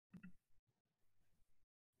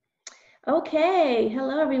Okay,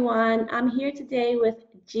 hello everyone. I'm here today with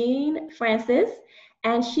Jeanne Francis,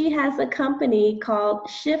 and she has a company called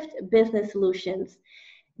Shift Business Solutions.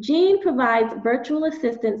 Jeanne provides virtual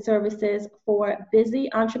assistant services for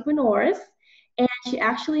busy entrepreneurs, and she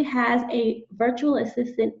actually has a virtual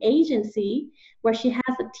assistant agency where she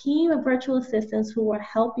has a team of virtual assistants who will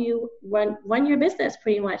help you run your business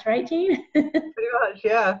pretty much, right, Jeanne? Pretty much,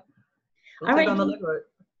 yeah. We'll All take right, on the legwork.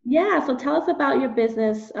 yeah, so tell us about your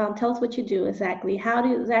business. Tell us what you do exactly.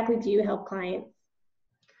 Exactly do you help clients?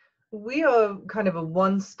 We are kind of a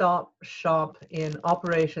one-stop shop in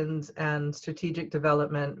operations and strategic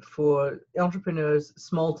development for entrepreneurs,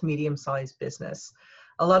 small to medium-sized business.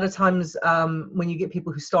 A lot of times when you get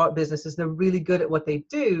people who start businesses, they're really good at what they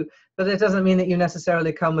do, but it doesn't mean that you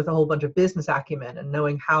necessarily come with a whole bunch of business acumen and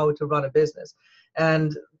knowing how to run a business.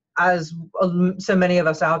 And as so many of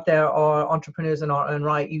us out there are entrepreneurs in our own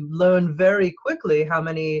right, you learn very quickly how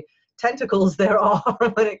many tentacles there are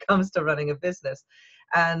when it comes to running a business.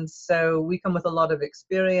 And so we come with a lot of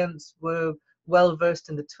experience. We're well versed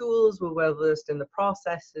in the tools, we're well versed in the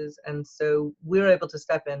processes. And so we're able to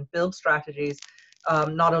step in, build strategies,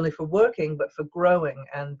 not only for working, but for growing,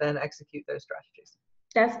 and then execute those strategies.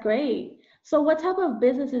 That's great. So what type of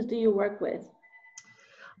businesses do you work with?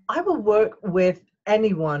 I will work with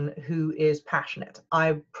anyone who is passionate.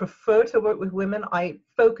 I prefer to work with women. I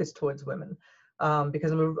focus towards women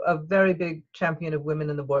because I'm a very big champion of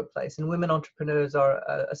women in the workplace, and women entrepreneurs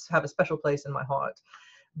have a special place in my heart.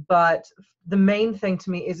 But the main thing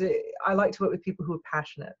to me is I like to work with people who are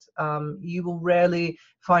passionate. You will rarely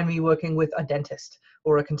find me working with a dentist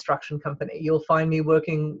or a construction company. You'll find me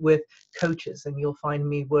working with coaches, and you'll find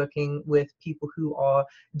me working with people who are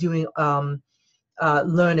doing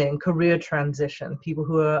learning, career transition, people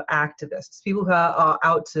who are activists, people who are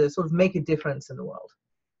out to sort of make a difference in the world.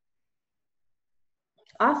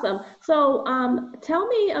 Awesome. So tell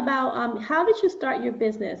me about how did you start your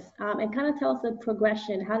business and kind of tell us the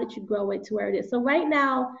progression. How did you grow it to where it is? So right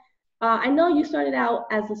now, I know you started out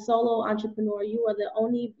as a solo entrepreneur. You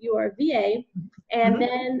were a VA. And Mm-hmm.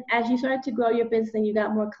 then as you started to grow your business and you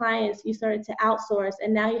got more clients, you started to outsource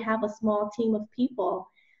and now you have a small team of people.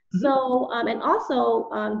 Mm-hmm. So, and also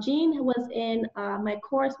Jeanne was in my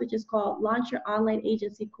course, which is called Launch Your Online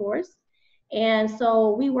Agency course. And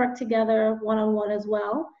so we worked together one-on-one as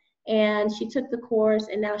well. And she took the course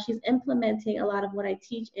and now she's implementing a lot of what I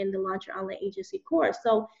teach in the Launch Your Online Agency course.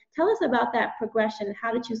 So tell us about that progression.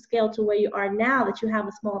 How did you scale to where you are now that you have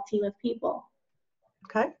a small team of people?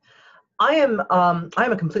 Okay. I am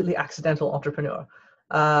a completely accidental entrepreneur.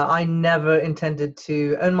 I never intended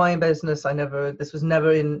to own my own business. This was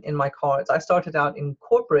never in my cards. I started out in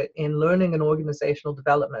corporate in learning and organizational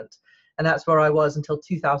development. And that's where I was until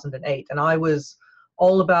 2008. And I was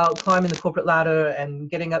all about climbing the corporate ladder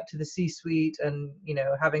and getting up to the C-suite and,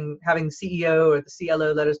 having the CEO or the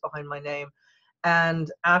CLO letters behind my name.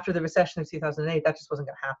 And after the recession of 2008, that just wasn't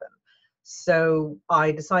going to happen. So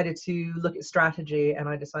I decided to look at strategy, and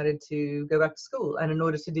I decided to go back to school. And in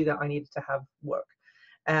order to do that, I needed to have work.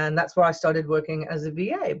 And that's where I started working as a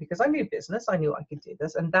VA because I knew business. I knew I could do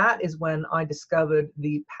this. And that is when I discovered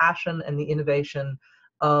the passion and the innovation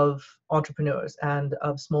of entrepreneurs and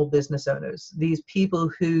of small business owners. These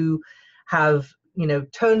people who have,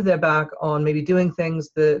 turned their back on maybe doing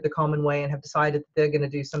things the common way and have decided that they're going to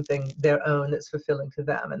do something their own that's fulfilling to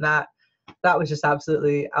them. And that was just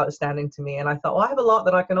absolutely outstanding to me. And I thought, well, I have a lot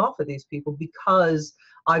that I can offer these people because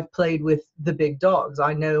I've played with the big dogs.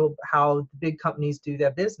 I know how the big companies do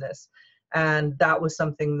their business. And that was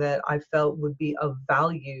something that I felt would be of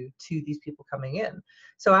value to these people coming in.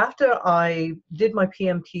 So after I did my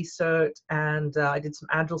PMP cert and I did some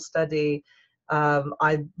Agile study,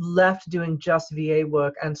 I left doing just VA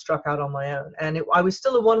work and struck out on my own. And I was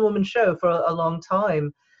still a one-woman show for a long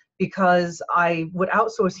time because I would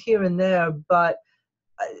outsource here and there, but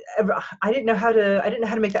I didn't know how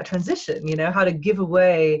to make that transition, how to give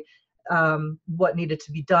away what needed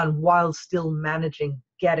to be done while still managing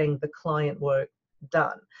getting the client work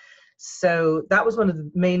done. So that was one of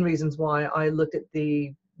the main reasons why I looked at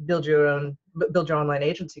the build your online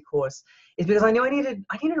agency course, is because I knew I needed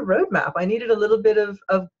a roadmap. I needed a little bit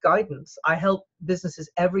of guidance. I help businesses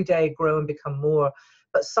every day grow and become more,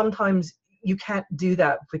 but sometimes you can't do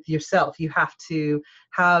that with yourself. You have to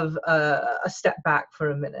have a step back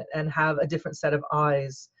for a minute and have a different set of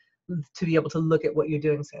eyes to be able to look at what you're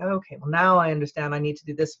doing and say, oh, okay, well, now I understand I need to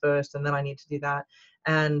do this first, and then I need to do that.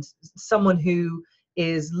 And someone who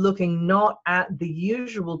is looking not at the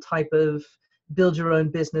usual type of build your own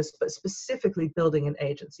business, but specifically building an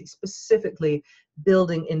agency, specifically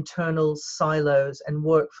building internal silos and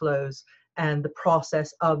workflows and the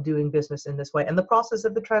process of doing business in this way, and the process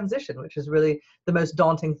of the transition, which is really the most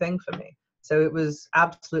daunting thing for me. So it was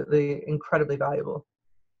absolutely incredibly valuable.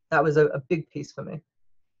 That was a big piece for me.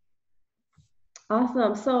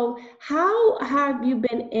 Awesome. So how have you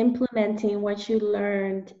been implementing what you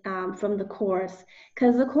learned from the course?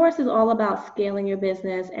 Because the course is all about scaling your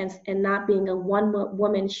business and not being a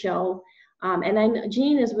one-woman show. And I know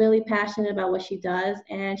Jeanne is really passionate about what she does,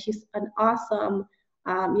 and she's an awesome,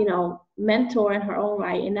 mentor in her own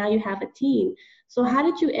right. And now you have a team. So how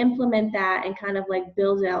did you implement that and kind of like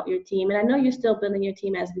build out your team? And I know you're still building your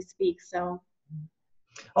team as we speak. So.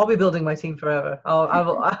 I'll be building my team forever. I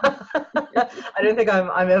will. I don't think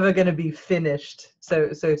I'm ever going to be finished, so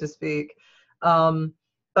to speak. But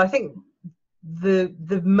I think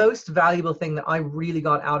the most valuable thing that I really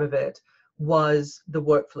got out of it was the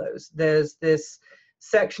workflows. There's this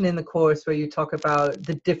section in the course where you talk about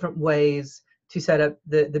the different ways to set up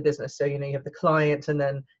the business. So, you have the client, and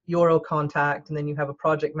then your contact, and then you have a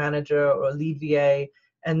project manager or a lead VA,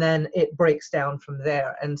 and then it breaks down from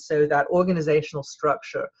there. And so that organizational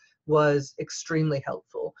structure was extremely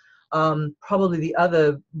helpful. Probably the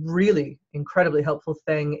other really incredibly helpful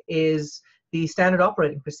thing is the standard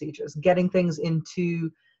operating procedures, getting things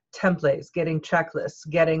into templates, getting checklists,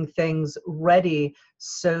 getting things ready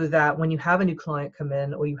so that when you have a new client come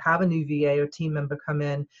in, or you have a new VA or team member come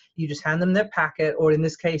in, you just hand them their packet, or in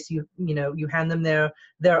this case, you hand them their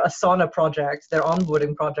Asana project, their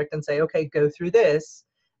onboarding project, and say, okay, go through this.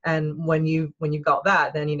 And when you got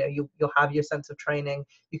that, then you'll have your sense of training.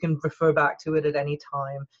 You can refer back to it at any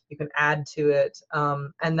time. You can add to it,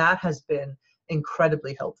 and that has been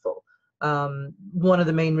incredibly helpful. One of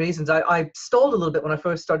the main reasons I stalled a little bit when I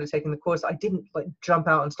first started taking the course. I didn't jump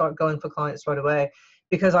out and start going for clients right away,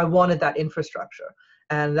 because I wanted that infrastructure.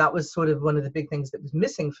 And that was sort of one of the big things that was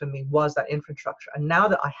missing for me, was that infrastructure. And now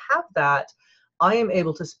that I have that, I am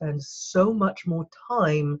able to spend so much more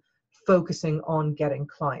time focusing on getting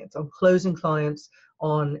clients, on closing clients,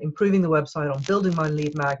 on improving the website, on building my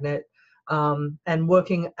lead magnet, and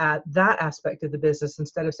working at that aspect of the business,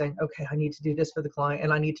 instead of saying, okay, I need to do this for the client,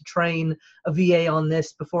 and I need to train a VA on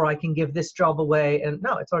this before I can give this job away. And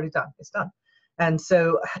no, it's already done. It's done. And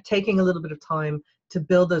so taking a little bit of time to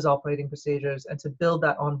build those operating procedures and to build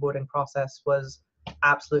that onboarding process was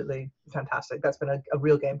absolutely fantastic. That's been a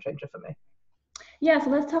real game changer for me. Yeah, so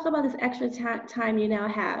let's talk about this extra time you now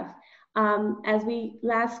have. As we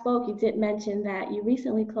last spoke, you did mention that you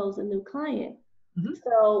recently closed a new client. Mm-hmm.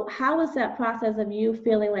 So how was that process of you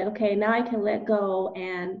feeling like, okay, now I can let go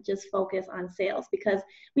and just focus on sales? Because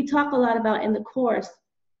we talk a lot about in the course,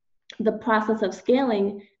 the process of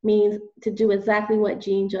scaling means to do exactly what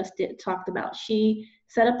Jeanne just talked about. She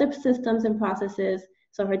set up the systems and processes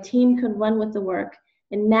so her team could run with the work.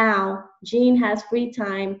 And now Jeanne has free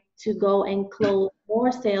time to go and close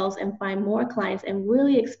more sales and find more clients and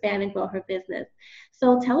really expand and grow her business.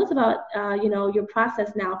 So tell us about your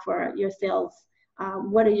process now for your sales.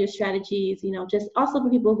 What are your strategies? Just also for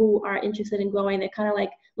people who are interested in growing, they're kind of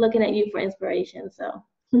like looking at you for inspiration. So.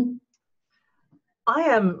 I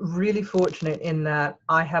am really fortunate in that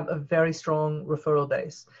I have a very strong referral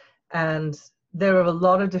base, and there are a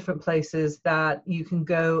lot of different places that you can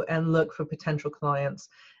go and look for potential clients.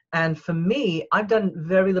 And for me, I've done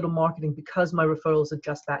very little marketing because my referrals are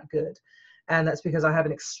just that good. And that's because I have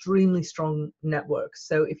an extremely strong network.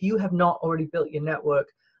 So if you have not already built your network,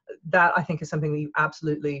 that I think is something that you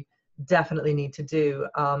absolutely definitely need to do,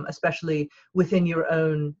 especially within your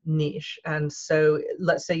own niche. And so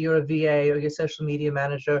let's say you're a VA or you're a social media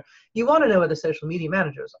manager. You want to know other social media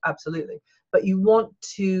managers, absolutely. But you want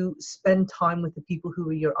to spend time with the people who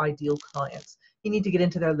are your ideal clients. You need to get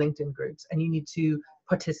into their LinkedIn groups, and you need to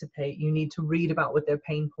participate. You need to read about what their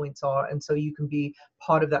pain points are, and so you can be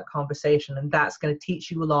part of that conversation. And that's going to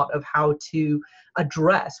teach you a lot of how to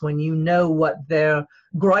address when you know what they're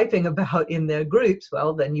griping about in their groups.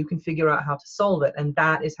 Well, then you can figure out how to solve it, and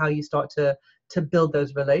that is how you start to build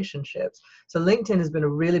those relationships. So LinkedIn has been a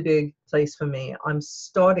really big place for me. I'm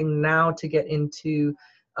starting now to get into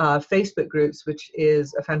Facebook groups, which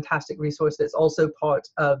is a fantastic resource. That's also part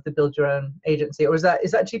of the Build Your Own Agency. Or is that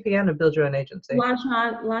GPN or Build Your Own Agency?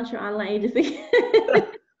 Launch your online agency.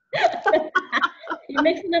 You're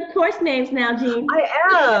mixing up course names now, Jeanne.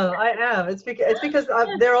 I am. It's because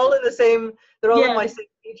they're all in the same. They're all in my same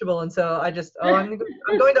Teachable, and so I'm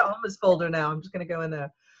going to Alma's folder now. I'm just going to go in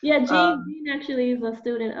there. Yeah, Jeanne actually is a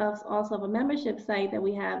student of also of a membership site that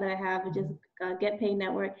I have, which is Get Paid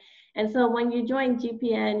Network. And so when you join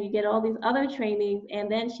GPN, you get all these other trainings, and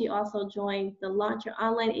then she also joined the Launch Your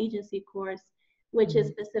Online Agency course, which is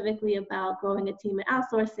specifically about growing a team and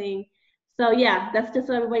outsourcing. So yeah, that's just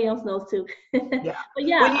so everybody else knows too. Yeah. But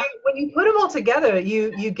yeah, When you put them all together,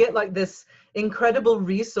 you get like this incredible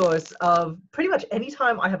resource of pretty much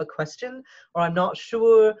anytime I have a question or I'm not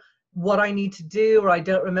sure what I need to do or I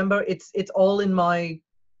don't remember, it's all in my,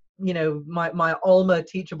 you know, my Alma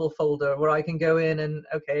teachable folder where I can go in and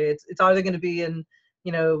okay, it's either going to be in,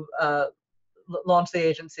 you know, launch the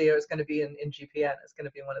agency or it's going to be in GPN. It's going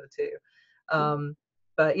to be one of the two.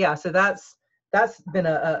 But yeah, so that's been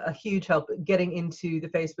a huge help getting into the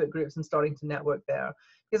Facebook groups and starting to network there,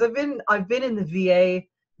 because I've been in the VA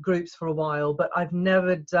groups for a while, but I've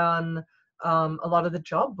never done a lot of the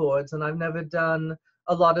job boards, and I've never done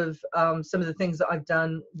a lot of some of the things that I've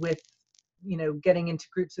done with, you know, getting into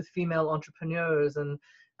groups with female entrepreneurs and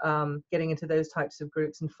getting into those types of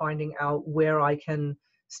groups and finding out where I can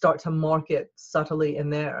start to market subtly in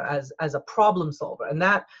there as a problem solver. And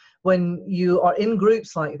that, when you are in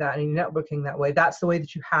groups like that and you're networking that way, that's the way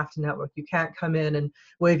that you have to network. You can't come in and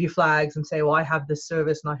wave your flags and say, well, I have this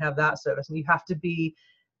service and I have that service. And you have to be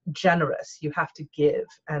generous, you have to give.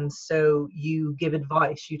 And so you give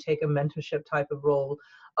advice, you take a mentorship type of role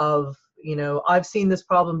of, you know, I've seen this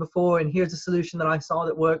problem before and here's a solution that I saw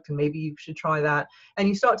that worked and maybe you should try that. And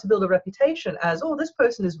you start to build a reputation as, oh, this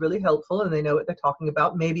person is really helpful and they know what they're talking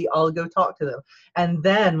about, maybe I'll go talk to them. And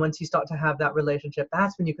then once you start to have that relationship,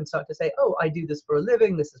 that's when you can start to say, oh, I do this for a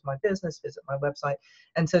living, this is my business, visit my website.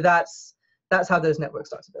 And so that's how those networks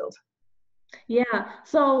start to build. yeah.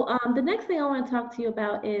 So the next thing I want to talk to you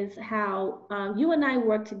about is how you and I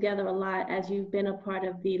work together a lot as you've been a part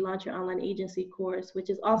of the Launch Your Online Agency course, which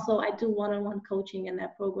is also, I do one-on-one coaching in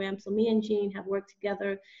that program. So me and Jeanne have worked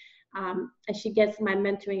together, and she gets my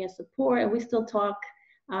mentoring and support, and we still talk.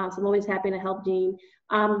 So I'm always happy to help Jeanne.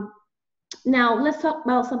 Now let's talk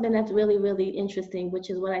about something that's really, really interesting, which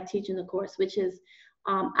is what I teach in the course, which is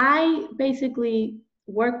I basically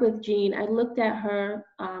work with Jeanne. I looked at her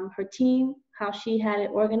team, how she had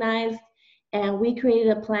it organized, and we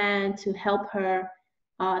created a plan to help her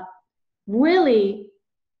really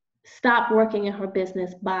stop working in her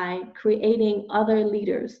business by creating other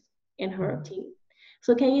leaders in her team.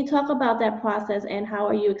 So can you talk about that process and how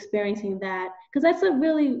are you experiencing that? Because that's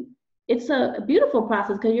it's a beautiful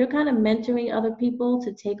process because you're kind of mentoring other people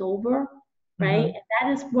to take over, right? And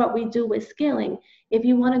that is what we do with scaling. If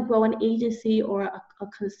you want to grow an agency or a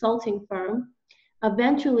consulting firm,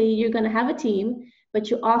 eventually you're going to have a team, but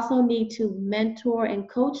you also need to mentor and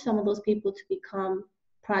coach some of those people to become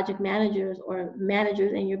project managers or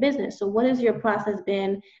managers in your business. So what has your process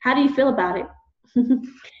been? How do you feel about it?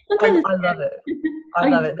 I love it. I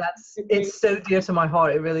love it. It's so dear to my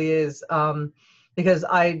heart. It really is. Because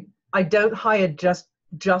I don't hire just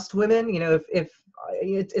women. You know, if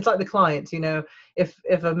it's like the client, you know, if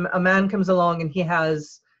a man comes along and he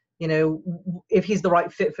has, you know, if he's the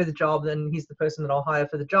right fit for the job, then he's the person that I'll hire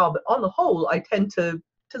for the job. But on the whole, I tend to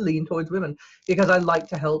lean towards women because I like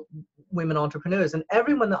to help women entrepreneurs. And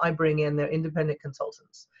everyone that I bring in, they're independent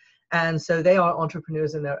consultants. And so they are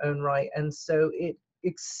entrepreneurs in their own right. And so it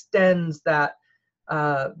extends that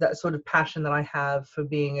that sort of passion that I have for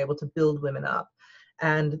being able to build women up.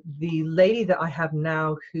 And the lady that I have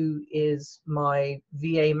now, who is my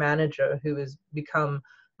VA manager, who has become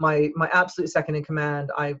my absolute second in command,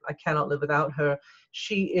 I cannot live without her.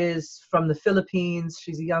 She is from the Philippines.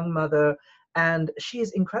 She's a young mother, and she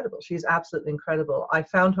is incredible. She is absolutely incredible. I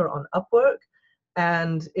found her on Upwork,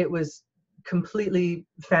 and it was completely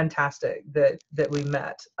fantastic that we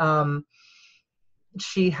met.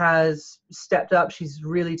 She has stepped up. She's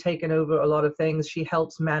really taken over a lot of things. She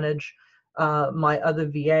helps manage my other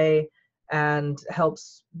VA and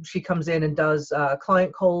she comes in and does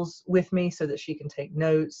client calls with me so that she can take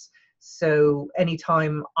notes. So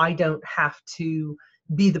anytime I don't have to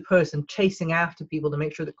be the person chasing after people to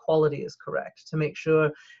make sure the quality is correct, to make sure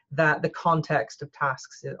that the context of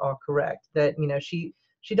tasks are correct, that, you know, she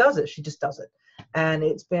does it. She just does it. And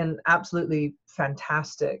it's been absolutely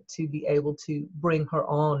fantastic to be able to bring her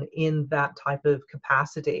on in that type of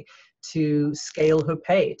capacity, to scale her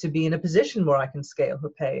pay, to be in a position where I can scale her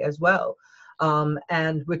pay as well.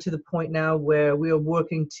 And we're to the point now where we are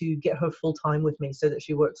working to get her full time with me so that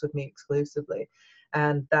she works with me exclusively.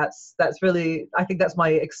 And that's really, I think that's my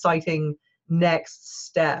exciting next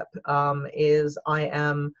step.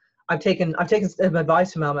 I've taken some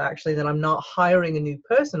advice from Alma, actually, that I'm not hiring a new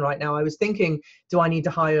person right now. I was thinking, do I need to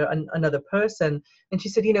hire another person? And she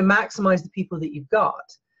said, you know, maximize the people that you've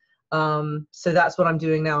got. So that's what I'm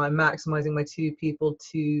doing now. I'm maximizing my 2 people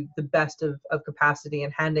to the best of capacity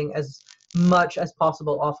and handing as much as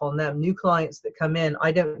possible off on them. New clients that come in,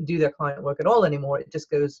 I don't do their client work at all anymore. It just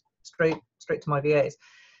goes straight to my VAs.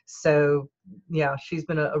 So yeah, she's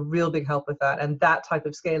been a real big help with that. And that type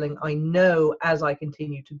of scaling, I know as I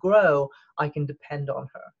continue to grow, I can depend on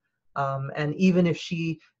her. And even if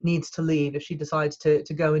she needs to leave, if she decides to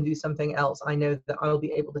go and do something else, I know that I'll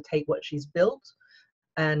be able to take what she's built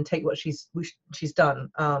and take what she's done,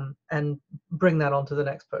 and bring that on to the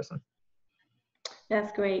next person.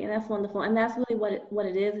 That's great, and that's wonderful, and that's really what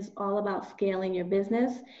it is. It's all about scaling your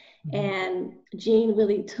business. Mm-hmm. And Jeanne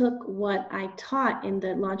really took what I taught in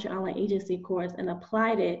the Launch Your Online Agency course and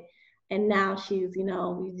applied it, and now she's, you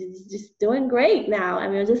know, just doing great now. I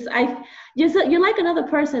mean, you're like another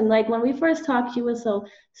person. Like when we first talked, she was so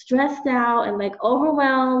stressed out and like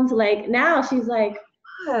overwhelmed. Like now she's like,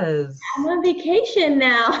 Yes. I'm on vacation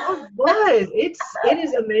now. It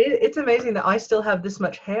is amazing. It's amazing that I still have this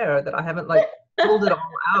much hair, that I haven't like pulled it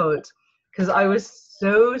all out, because I was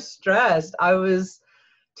so stressed. I was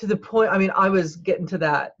to the point, I mean, I was getting to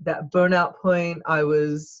that burnout point. I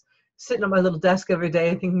was sitting at my little desk every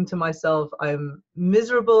day thinking to myself, I'm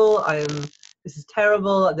miserable. This is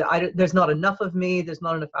terrible. There's not enough of me. There's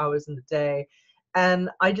not enough hours in the day. And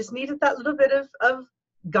I just needed that little bit of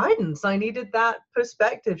guidance. I needed that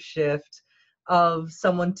perspective shift of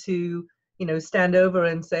someone to, you know, stand over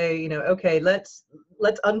and say, you know, okay, let's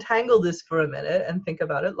untangle this for a minute and think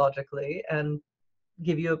about it logically and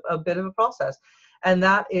give you a bit of a process. And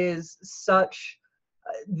that is such,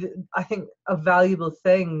 I think, a valuable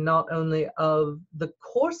thing, not only of the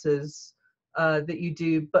courses that you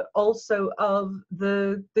do, but also of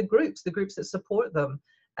the groups that support them,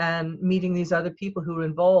 and meeting these other people who are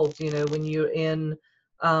involved. You know, when you're in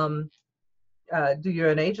you're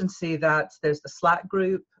an agency, that there's the Slack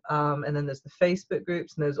group, and then there's the Facebook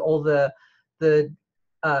groups, and there's all the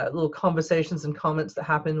little conversations and comments that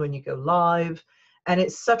happen when you go live. And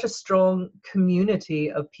it's such a strong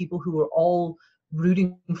community of people who are all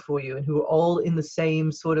rooting for you and who are all in the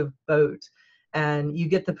same sort of boat. And you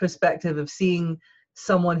get the perspective of seeing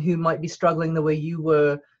someone who might be struggling the way you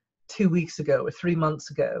were 2 weeks ago or 3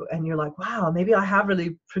 months ago, and you're like, wow, maybe I have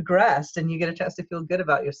really progressed, and you get a chance to feel good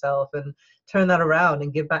about yourself and turn that around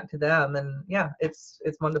and give back to them. And yeah, it's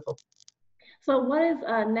wonderful. So what is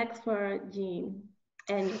next for Jeanne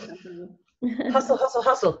and your company? Hustle, hustle,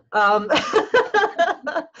 hustle.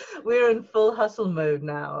 We're in full hustle mode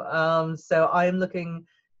now. So I am looking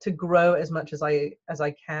to grow as much as I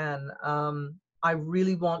can. I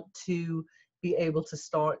really want to be able to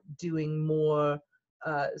start doing more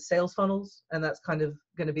sales funnels, and that's kind of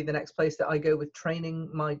going to be the next place that I go with training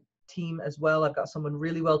my team as well. I've got someone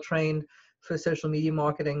really well trained for social media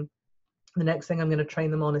marketing. The next thing I'm going to train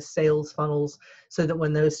them on is sales funnels, so that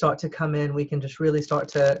when those start to come in, we can just really start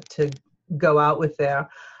to go out with there.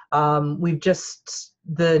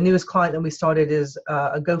 The newest client that we started is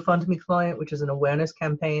a GoFundMe client, which is an awareness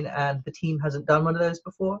campaign, and the team hasn't done one of those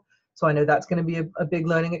before. So I know that's going to be a big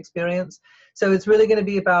learning experience. So it's really going to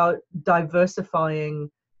be about diversifying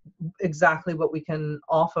exactly what we can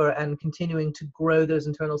offer and continuing to grow those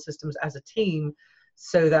internal systems as a team,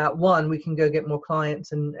 so that one, we can go get more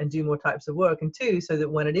clients and do more types of work, and two, so that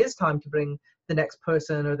when it is time to bring the next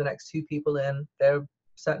person or the next two people in, they're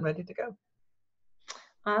set and ready to go.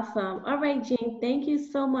 Awesome. All right, Jeanne, thank you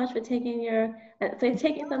so much for taking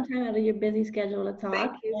some time out of your busy schedule to talk.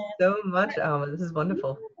 Thank you so much, Alma. This is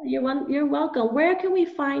wonderful. You're welcome. Where can we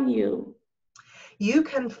find you? You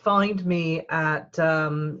can find me at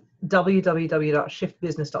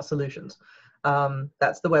www.shiftbusiness.solutions.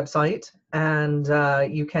 That's the website, and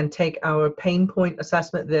you can take our pain point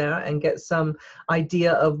assessment there and get some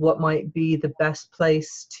idea of what might be the best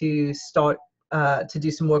place to start to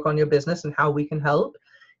do some work on your business and how we can help.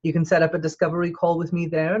 You can set up a discovery call with me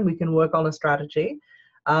there, and we can work on a strategy.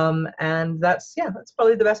 And that's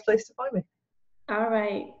probably the best place to find me. All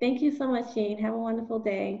right. Thank you so much, Jeanne. Have a wonderful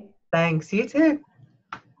day. Thanks. You too.